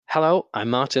Hello, I'm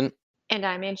Martin, And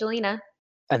I'm Angelina.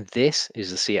 and this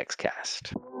is the CX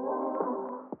Cast.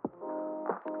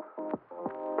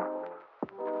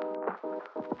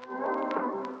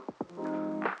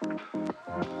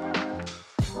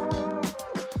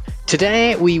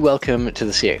 Today, we welcome to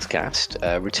the CX Cast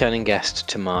a returning guest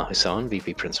Tamar Husson,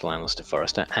 VP Principal Analyst at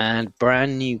Forrester, and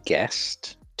brand new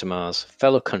guest, Tamar's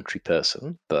fellow country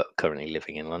person, but currently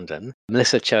living in London,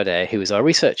 Melissa Chaudet, who is our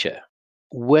researcher.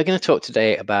 We're going to talk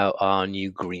today about our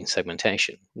new green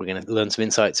segmentation. We're going to learn some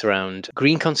insights around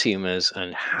green consumers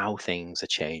and how things are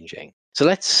changing. So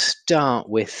let's start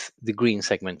with the green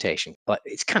segmentation. But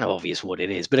it's kind of obvious what it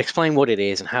is, but explain what it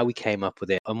is and how we came up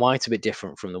with it and why it's a bit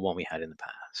different from the one we had in the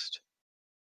past.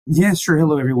 Yeah, sure.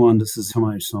 Hello, everyone. This is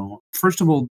Husson. First of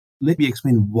all, let me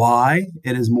explain why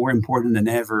it is more important than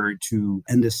ever to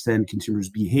understand consumers'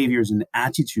 behaviors and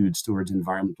attitudes towards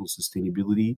environmental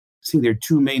sustainability. I think there are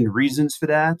two main reasons for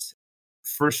that.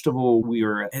 First of all, we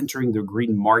are entering the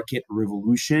green market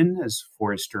revolution, as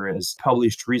Forrester has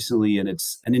published recently, and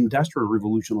it's an industrial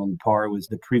revolution on par with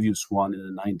the previous one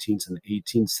in the 19th and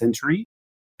 18th century.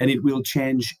 And it will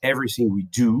change everything we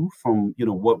do, from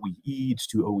what we eat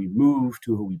to how we move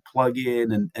to how we plug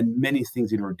in, and many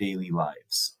things in our daily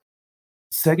lives.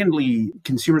 Secondly,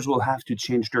 consumers will have to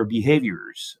change their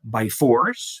behaviors by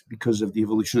force because of the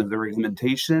evolution of the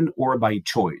regulation, or by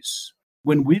choice.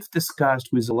 When we've discussed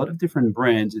with a lot of different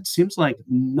brands, it seems like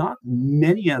not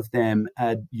many of them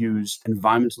had used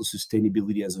environmental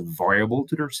sustainability as a variable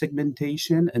to their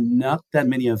segmentation, and not that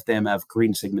many of them have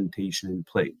green segmentation in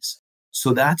place.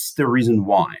 So that's the reason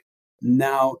why.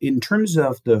 Now, in terms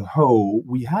of the how,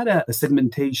 we had a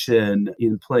segmentation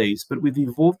in place, but we've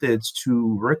evolved it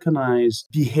to recognize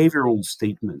behavioral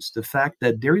statements. The fact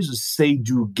that there is a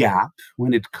say-do gap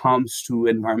when it comes to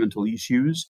environmental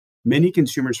issues. Many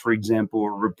consumers, for example,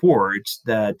 report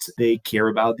that they care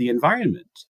about the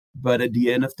environment. But at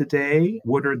the end of the day,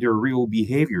 what are their real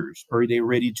behaviors? Are they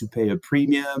ready to pay a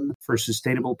premium for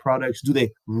sustainable products? Do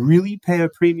they really pay a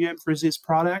premium for these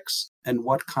products? And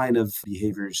what kind of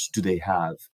behaviors do they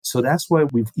have? So that's why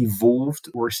we've evolved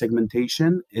our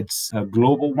segmentation. It's a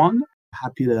global one.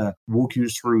 Happy to walk you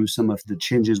through some of the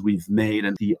changes we've made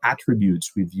and the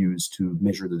attributes we've used to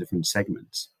measure the different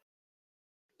segments.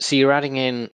 So you're adding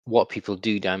in what people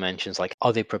do dimensions like,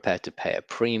 are they prepared to pay a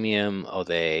premium? Are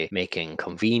they making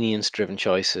convenience-driven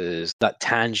choices? That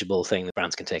tangible thing that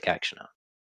brands can take action on.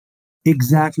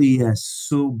 Exactly, yes.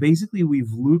 So basically,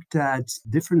 we've looked at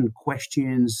different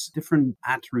questions, different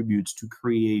attributes to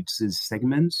create these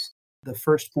segments. The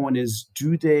first point is,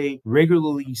 do they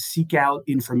regularly seek out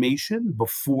information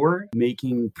before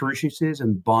making purchases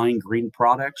and buying green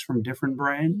products from different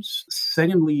brands?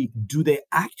 Secondly, do they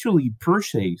actually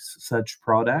purchase such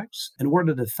products? And what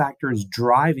are the factors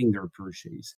driving their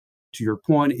purchase? To your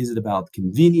point, is it about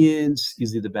convenience?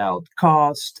 Is it about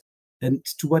cost? And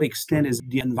to what extent is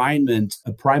the environment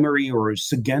a primary or a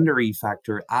secondary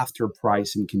factor after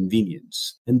price and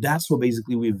convenience? And that's what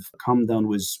basically we've come down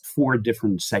with 4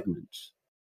 different segments.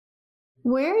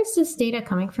 Where is this data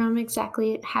coming from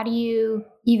exactly? How do you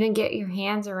even get your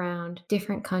hands around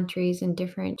different countries and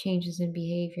different changes in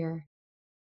behavior?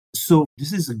 So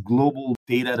this is a global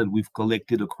data that we've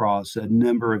collected across a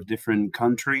number of different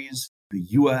countries. The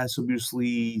US,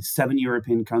 obviously, 7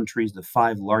 European countries, the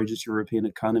 5 largest European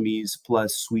economies,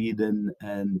 plus Sweden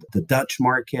and the Dutch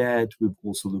market. We've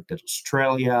also looked at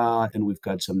Australia, and we've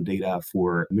got some data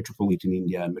for metropolitan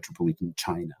India and metropolitan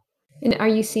China. And are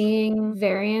you seeing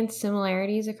variants,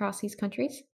 similarities across these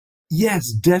countries?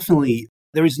 Yes, definitely.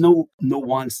 There is no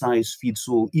one size fits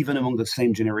all, even among the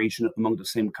same generation, among the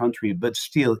same country. But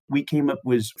still, we came up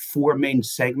with 4 main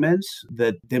segments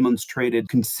that demonstrated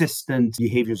consistent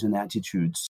behaviors and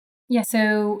attitudes. Yeah,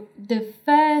 so the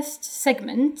first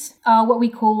segment are what we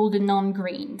call the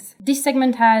non-greens. This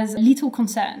segment has little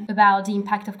concern about the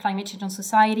impact of climate change on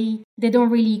society. They don't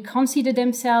really consider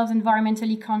themselves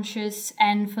environmentally conscious,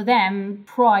 and for them,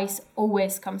 price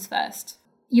always comes first.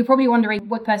 You're probably wondering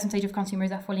what percentage of consumers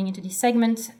are falling into this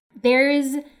segment.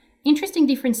 There's interesting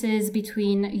differences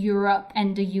between Europe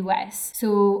and the US.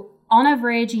 So on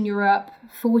average in Europe,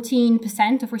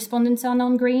 14% of respondents are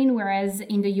non-green, whereas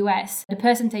in the US, the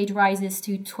percentage rises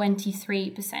to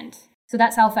 23%. So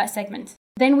that's our first segment.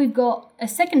 Then we've got a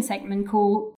second segment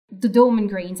called the dormant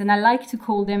greens, and I like to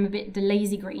call them a bit the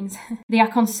lazy greens. They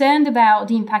are concerned about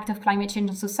the impact of climate change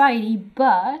on society,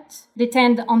 but they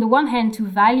tend, on the one hand, to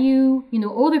value,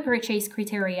 all the purchase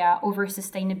criteria over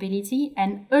sustainability,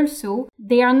 and also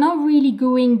they are not really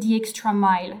going the extra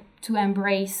mile to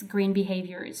embrace green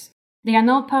behaviors. They are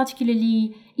not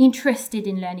particularly interested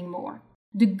in learning more.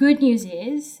 The good news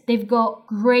is they've got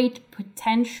great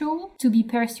potential to be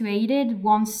persuaded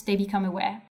once they become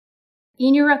aware.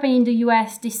 In Europe and in the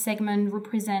US, this segment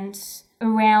represents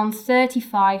around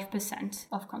 35%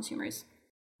 of consumers.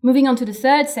 Moving on to the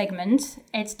third segment,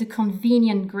 it's the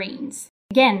convenient greens.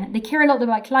 Again, they care a lot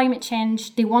about climate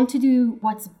change. They want to do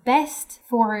what's best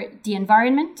for the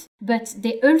environment, but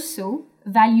they also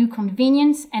value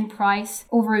convenience and price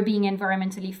over being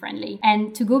environmentally friendly.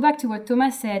 And to go back to what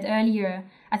Thomas said earlier,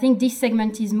 I think this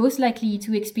segment is most likely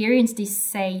to experience this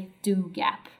say-do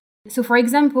gap. So for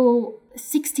example,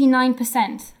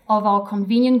 69% of our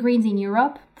convenient greens in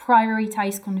Europe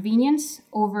prioritize convenience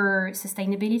over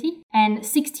sustainability, and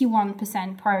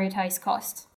 61% prioritize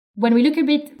cost. When we look a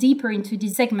bit deeper into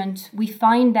this segment, we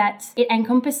find that it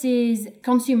encompasses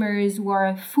consumers who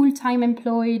are full-time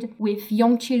employed with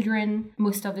young children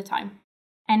most of the time.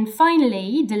 And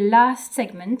finally, the last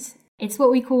segment, it's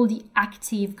what we call the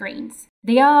active greens.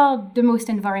 They are the most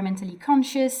environmentally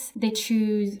conscious. They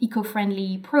choose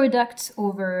eco-friendly products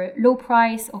over low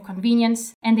price or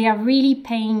convenience, and they are really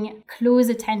paying close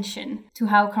attention to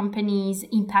how companies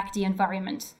impact the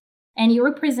environment. And it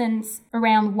represents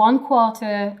around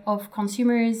 1/4 of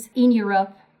consumers in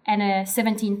Europe and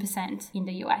 17% in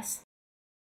the US.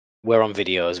 We're on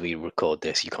video as we record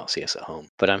this. You can't see us at home.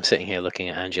 But I'm sitting here looking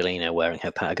at Angelina wearing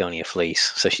her Patagonia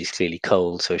fleece. So she's clearly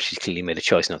cold. So she's clearly made a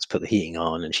choice not to put the heating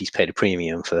on, and she's paid a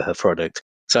premium for her product.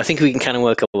 So I think we can kind of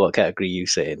work out what category you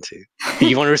sit into. Do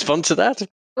you want to respond to that?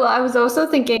 Well, I was also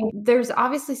thinking there's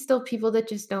obviously still people that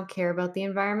just don't care about the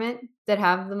environment that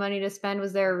have the money to spend.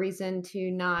 Was there a reason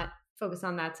to not focus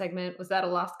on that segment? Was that a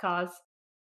lost cause?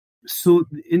 So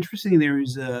interesting, there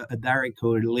is a direct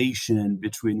correlation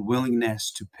between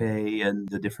willingness to pay and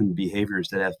the different behaviors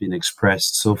that have been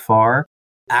expressed so far.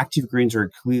 Active greens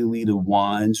are clearly the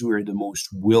ones who are the most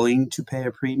willing to pay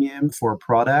a premium for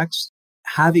products.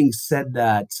 Having said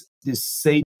that, this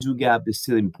say-do gap is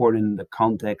still important in the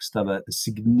context of a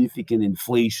significant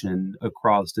inflation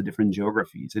across the different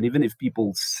geographies. And even if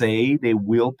people say they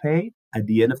will pay, at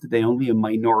the end of the day, only a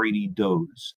minority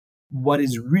does. What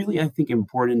is really, I think,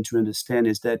 important to understand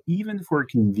is that even for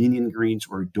convenient greens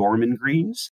or dormant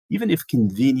greens, even if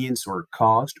convenience or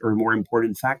cost are a more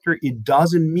important factor, it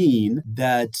doesn't mean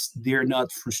that they're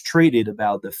not frustrated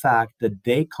about the fact that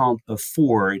they can't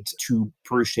afford to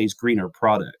purchase greener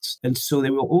products. And so they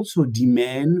will also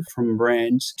demand from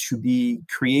brands to be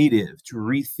creative, to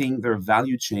rethink their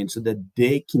value chain so that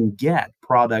they can get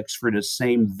products for the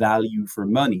same value for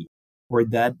money, or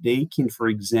that they can, for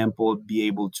example, be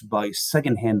able to buy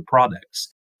secondhand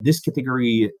products. This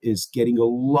category is getting a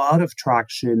lot of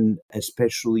traction,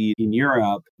 especially in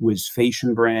Europe, with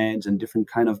fashion brands and different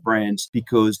kind of brands,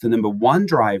 because the number one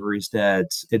driver is that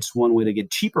it's one way to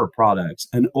get cheaper products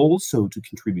and also to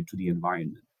contribute to the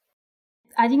environment.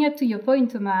 Adding up to your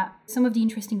point, Thomas, some of the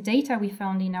interesting data we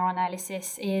found in our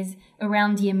analysis is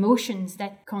around the emotions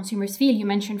that consumers feel. You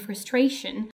mentioned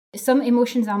frustration. Some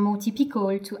emotions are more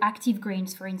typical to active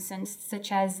greens, for instance,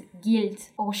 such as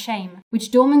guilt or shame,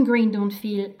 which dormant greens don't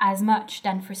feel as much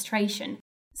than frustration.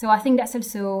 So I think that's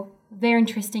also very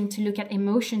interesting to look at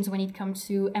emotions when it comes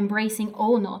to embracing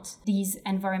or not these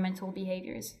environmental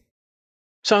behaviors.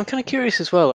 So I'm kind of curious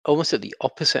as well, almost at the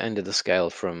opposite end of the scale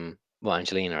from what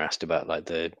Angelina asked about, like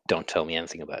the don't tell me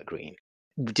anything about green.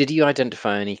 Did you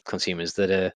identify any consumers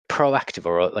that are proactive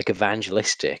or like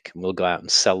evangelistic and will go out and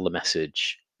sell the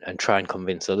message and try and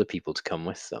convince other people to come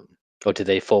with them? Or do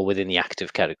they fall within the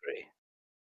active category?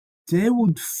 They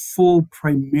would fall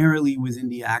primarily within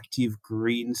the active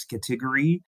greens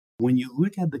category. When you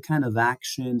look at the kind of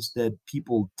actions that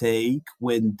people take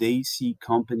when they see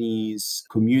companies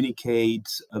communicate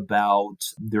about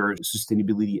their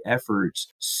sustainability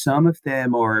efforts, some of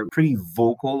them are pretty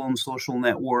vocal on social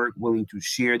network, willing to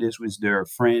share this with their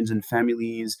friends and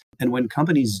families. And when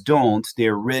companies don't,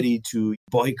 they're ready to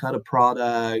boycott a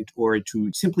product or to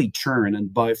simply churn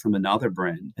and buy from another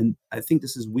brand. And I think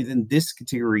this is within this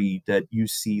category that you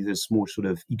see this more sort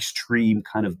of extreme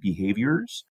kind of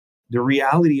behaviors. The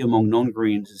reality among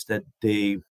non-greens is that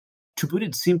they, to put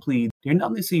it simply, they're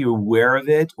not necessarily aware of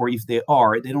it, or if they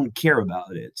are, they don't care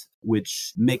about it,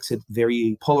 which makes it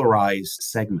very polarized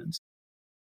segments.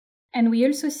 And we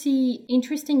also see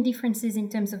interesting differences in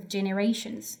terms of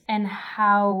generations and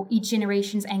how each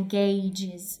generation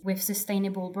engages with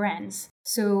sustainable brands.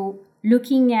 So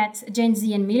looking at Gen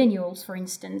Z and millennials, for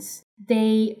instance,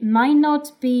 they might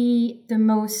not be the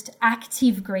most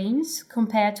active greens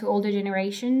compared to older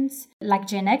generations, like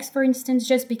Gen X, for instance,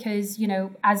 just because,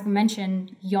 as we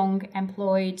mentioned, young,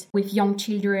 employed, with young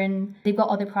children, they've got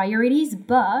other priorities,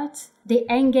 but they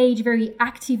engage very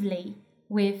actively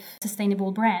with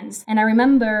sustainable brands. And I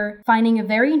remember finding a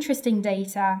very interesting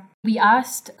data. We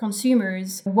asked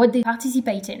consumers what they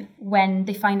participate in when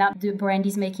they find out the brand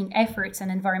is making efforts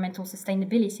on environmental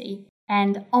sustainability.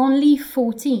 And only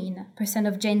 14%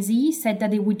 of Gen Z said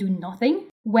that they would do nothing,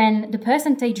 when the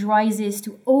percentage rises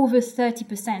to over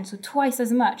 30%, so twice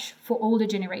as much for older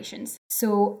generations.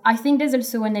 So I think there's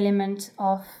also an element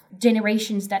of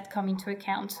generations that come into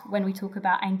account when we talk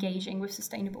about engaging with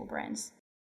sustainable brands.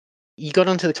 You got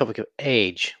onto the topic of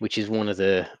age, which is one of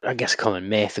the, I guess, a common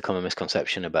myth, a common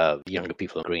misconception about younger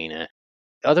people are greener.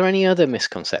 Are there any other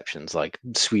misconceptions, like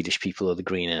Swedish people are the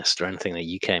greenest, or anything that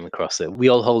you came across that we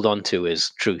all hold on to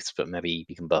as truth, but maybe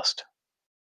you can bust?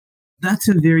 That's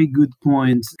a very good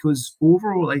point, because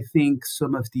overall, I think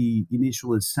some of the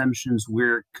initial assumptions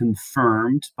were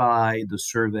confirmed by the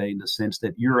survey, in the sense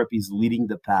that Europe is leading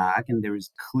the pack, and there is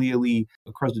clearly,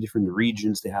 across the different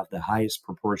regions, they have the highest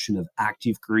proportion of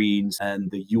active greens,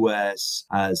 and the US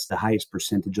has the highest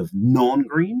percentage of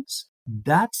non-greens.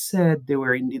 That said, there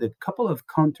were indeed a couple of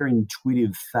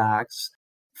counterintuitive facts.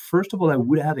 First of all, I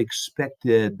would have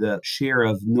expected the share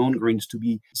of non-greens to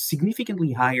be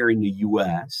significantly higher in the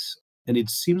US. And it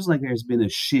seems like there's been a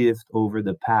shift over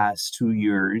the past 2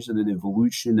 years and an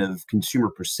evolution of consumer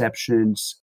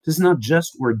perceptions. This is not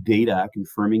just our data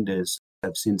confirming this.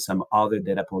 I've seen some other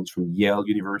data points from Yale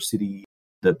University.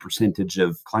 The percentage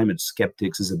of climate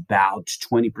skeptics is about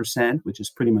 20%, which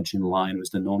is pretty much in line with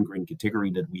the non-green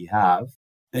category that we have.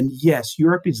 And yes,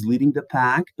 Europe is leading the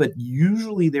pack, but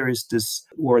usually there is this,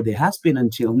 or there has been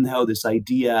until now, this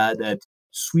idea that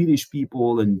Swedish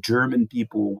people and German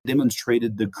people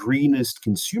demonstrated the greenest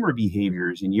consumer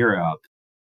behaviors in Europe.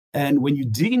 And when you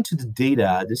dig into the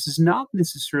data, this is not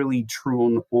necessarily true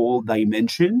on all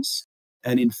dimensions.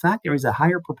 And in fact, there is a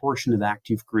higher proportion of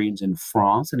active greens in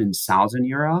France and in Southern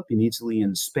Europe, in Italy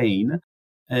and Spain.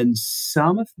 And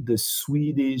some of the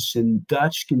Swedish and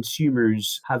Dutch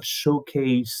consumers have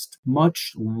showcased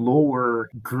much lower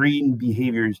green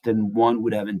behaviors than one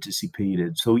would have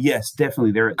anticipated. So yes,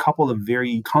 definitely, there are a couple of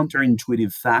very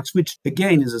counterintuitive facts, which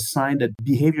again is a sign that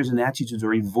behaviors and attitudes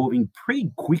are evolving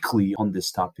pretty quickly on this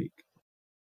topic.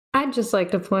 I'd just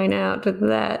like to point out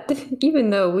that even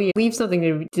though we leave something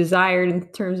to be desired in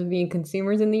terms of being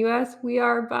consumers in the US, we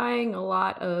are buying a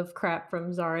lot of crap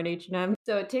from Zara and H&M.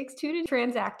 So it takes two to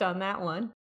transact on that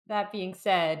one. That being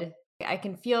said, I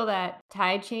can feel that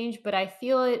tide change, but I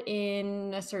feel it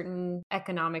in a certain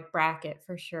economic bracket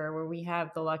for sure, where we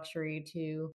have the luxury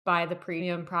to buy the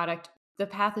premium product. The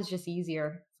path is just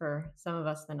easier for some of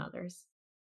us than others.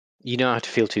 You don't have to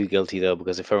feel too guilty, though,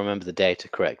 because if I remember the data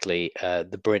correctly,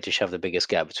 the British have the biggest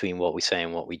gap between what we say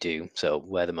and what we do. So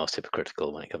we're the most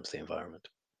hypocritical when it comes to the environment.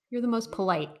 You're the most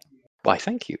polite. Why,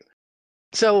 thank you.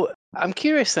 So I'm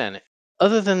curious then,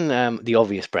 other than the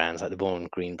obvious brands like the Born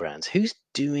Green brands, who's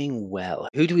doing well?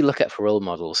 Who do we look at for role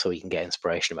models so we can get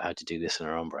inspiration about how to do this in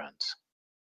our own brands?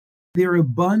 There are a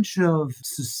bunch of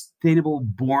sustainable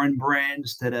born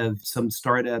brands that have some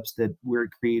startups that were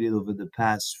created over the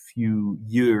past few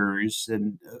years.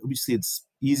 And obviously, it's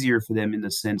easier for them in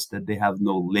the sense that they have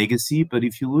no legacy. But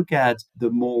if you look at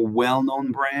the more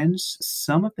well-known brands,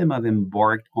 some of them have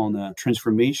embarked on a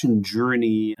transformation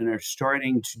journey and are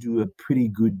starting to do a pretty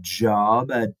good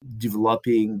job at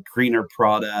developing greener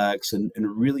products and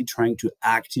really trying to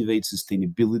activate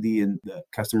sustainability in the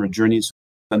customer journeys.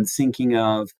 I'm thinking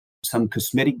of some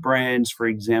cosmetic brands, for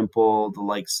example, the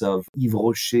likes of Yves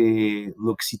Rocher,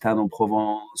 L'Occitane en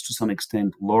Provence, to some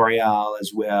extent L'Oréal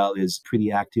as well is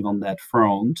pretty active on that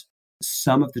front.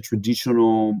 Some of the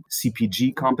traditional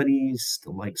CPG companies,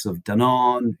 the likes of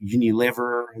Danone,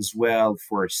 Unilever as well,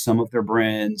 for some of their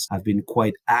brands, have been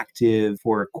quite active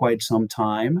for quite some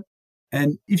time.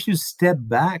 And if you step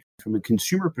back from a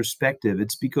consumer perspective,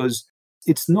 it's because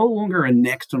it's no longer an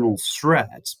external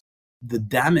threat. The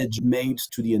damage made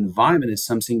to the environment is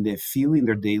something they feel in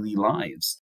their daily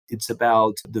lives. It's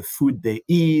about the food they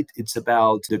eat. It's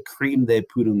about the cream they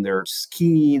put on their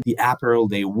skin, the apparel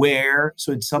they wear.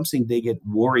 So it's something they get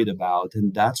worried about.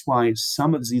 And that's why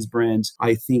some of these brands,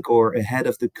 I think, are ahead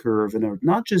of the curve and are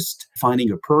not just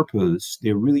finding a purpose.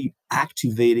 They're really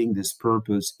activating this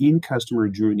purpose in customer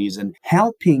journeys and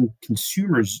helping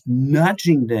consumers,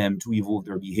 nudging them to evolve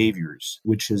their behaviors,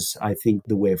 which is, I think,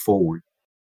 the way forward.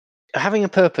 Having a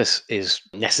purpose is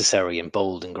necessary and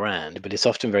bold and grand, but it's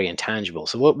often very intangible.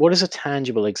 So what is a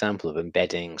tangible example of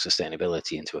embedding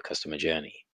sustainability into a customer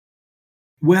journey?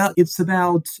 Well, it's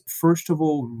about, first of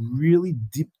all, really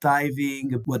deep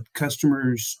diving what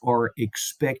customers are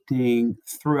expecting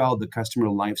throughout the customer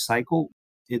life cycle.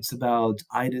 It's about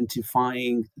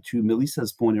identifying, to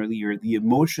Melissa's point earlier, the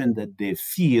emotion that they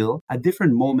feel at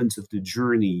different moments of the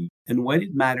journey and when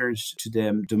it matters to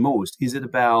them the most. Is it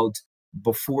about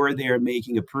before they're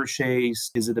making a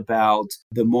purchase? Is it about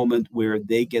the moment where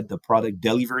they get the product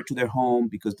delivered to their home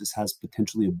because this has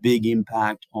potentially a big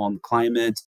impact on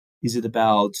climate? Is it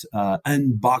about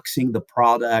unboxing the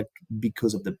product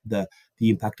because of the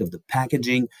impact of the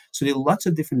packaging? So there are lots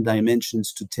of different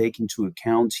dimensions to take into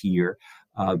account here.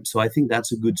 So I think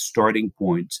that's a good starting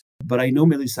point. But I know,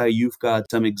 Melissa, you've got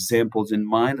some examples in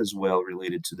mind as well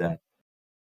related to that.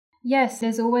 Yes,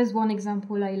 there's always one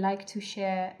example I like to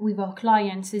share with our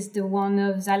clients is the one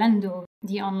of Zalando,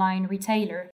 the online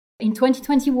retailer. In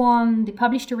 2021, they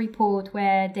published a report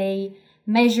where they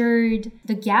measured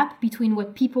the gap between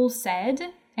what people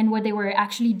said and what they were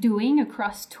actually doing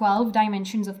across 12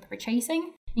 dimensions of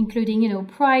purchasing, including,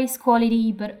 price,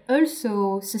 quality, but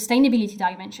also sustainability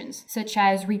dimensions, such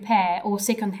as repair or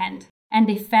secondhand. And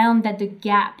they found that the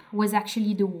gap was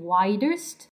actually the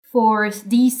widest for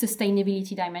these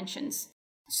sustainability dimensions.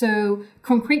 So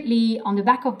concretely, on the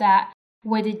back of that,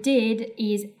 what it did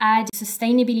is add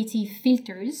sustainability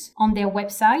filters on their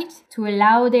website to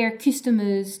allow their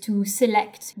customers to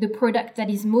select the product that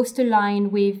is most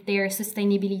aligned with their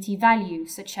sustainability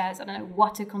values, such as,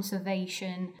 water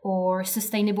conservation or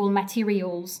sustainable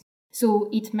materials. So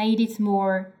it made it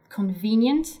more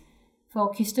convenient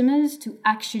for customers to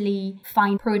actually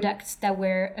find products that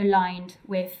were aligned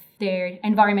with their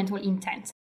environmental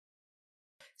intent.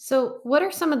 So, what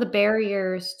are some of the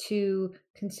barriers to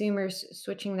consumers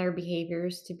switching their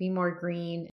behaviors to be more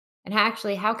green? And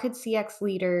actually, how could CX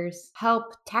leaders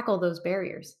help tackle those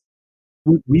barriers?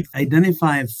 We've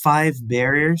identified 5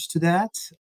 barriers to that.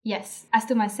 Yes, as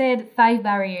Thomas said, 5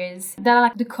 barriers that are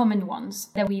like the common ones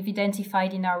that we've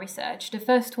identified in our research. The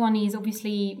first one is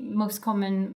obviously most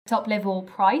common top level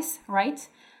price, right?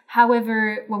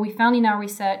 However, what we found in our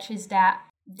research is that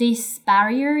this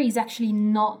barrier is actually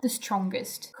not the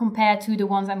strongest compared to the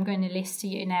ones I'm going to list to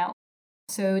you now.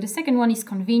 So the second one is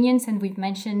convenience, and we've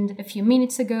mentioned a few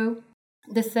minutes ago.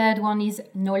 The third one is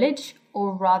knowledge,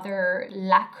 or rather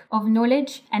lack of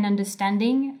knowledge and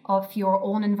understanding of your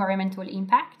own environmental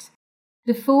impact.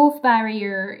 The fourth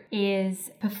barrier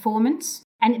is performance,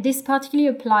 and this particularly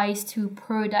applies to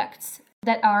products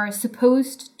that are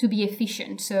supposed to be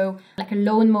efficient. So like a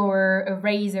lawnmower, a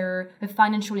razor, a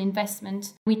financial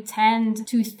investment. We tend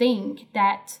to think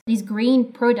that these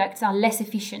green products are less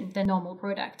efficient than normal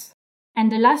products.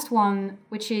 And the last one,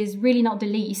 which is really not the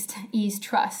least, is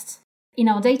trust. In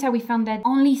our data, we found that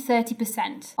only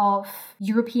 30% of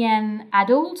European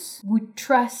adults would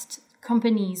trust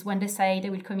companies when they say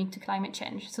they will commit to climate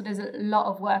change. So there's a lot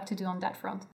of work to do on that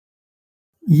front.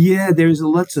 Yeah, there's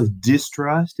lots of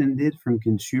distrust indeed from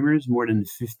consumers. More than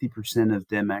 50% of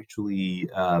them actually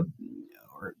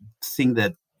think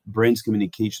that brands'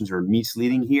 communications are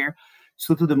misleading here.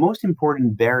 So to the most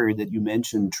important barrier that you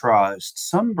mentioned, trust,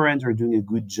 some brands are doing a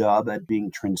good job at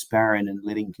being transparent and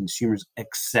letting consumers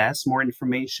access more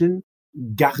information.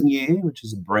 Garnier, which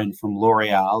is a brand from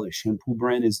L'Oreal, a shampoo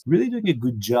brand, is really doing a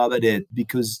good job at it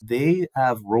because they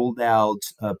have rolled out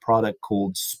a product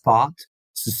called Spot,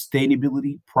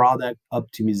 Sustainability Product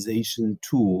Optimization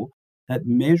Tool, that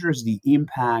measures the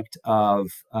impact of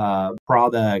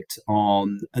product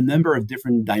on a number of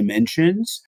different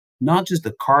dimensions, not just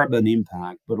the carbon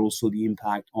impact, but also the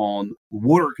impact on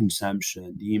water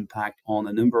consumption, the impact on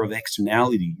a number of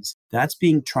externalities. That's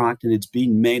being tracked and it's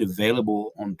being made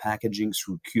available on packaging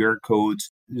through QR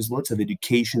codes. There's lots of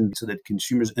education so that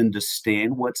consumers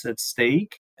understand what's at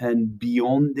stake. And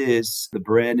beyond this, the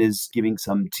brand is giving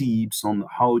some tips on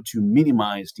how to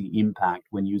minimize the impact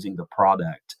when using the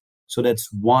product. So that's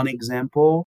one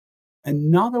example.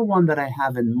 Another one that I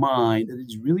have in mind that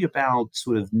is really about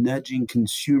sort of nudging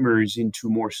consumers into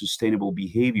more sustainable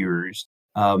behaviors.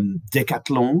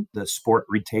 Decathlon, the sport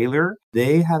retailer,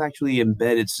 they have actually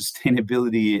embedded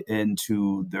sustainability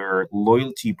into their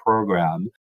loyalty program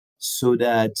so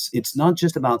that it's not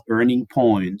just about earning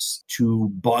points to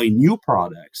buy new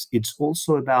products. It's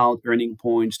also about earning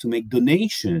points to make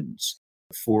donations,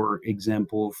 for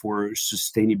example, for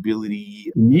sustainability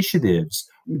initiatives,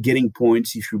 getting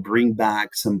points if you bring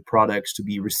back some products to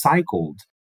be recycled.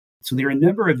 So there are a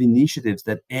number of initiatives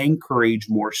that encourage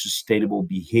more sustainable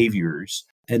behaviors.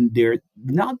 And there are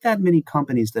not that many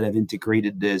companies that have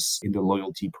integrated this in the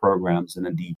loyalty programs and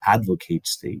in the advocate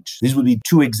stage. These would be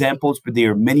 2 examples, but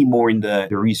there are many more in the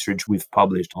research we've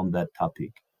published on that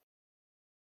topic.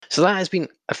 So that has been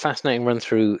a fascinating run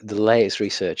through the latest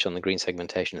research on the green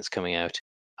segmentation that's coming out.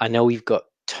 I know we've got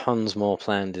tons more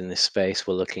planned in this space.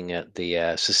 We're looking at the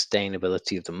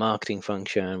sustainability of the marketing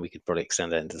function. We could probably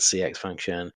extend that into the CX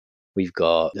function. We've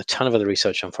got a ton of other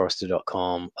research on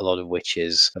Forrester.com, a lot of which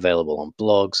is available on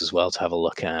blogs as well to have a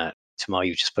look at. Tomorrow,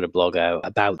 you've just put a blog out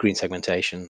about green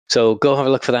segmentation. So go have a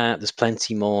look for that. There's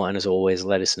plenty more. And as always,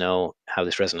 let us know how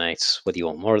this resonates, whether you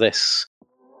want more of this.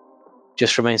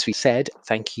 Just remains to be said,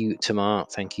 thank you, Tamar.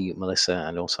 Thank you, Melissa,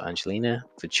 and also Angelina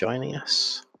for joining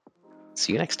us.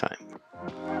 See you next time.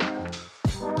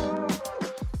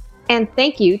 And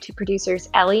thank you to producers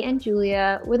Ellie and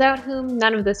Julia, without whom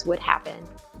none of this would happen.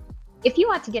 If you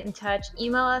want to get in touch,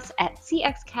 email us at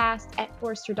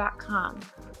cxcast@forrester.com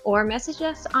or message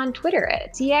us on Twitter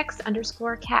at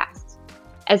cx_cast.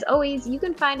 As always, you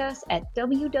can find us at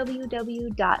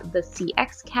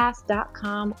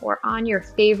www.thecxcast.com or on your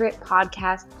favorite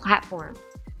podcast platform.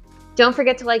 Don't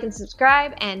forget to like and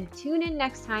subscribe, and tune in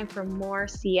next time for more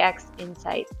CX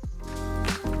insights.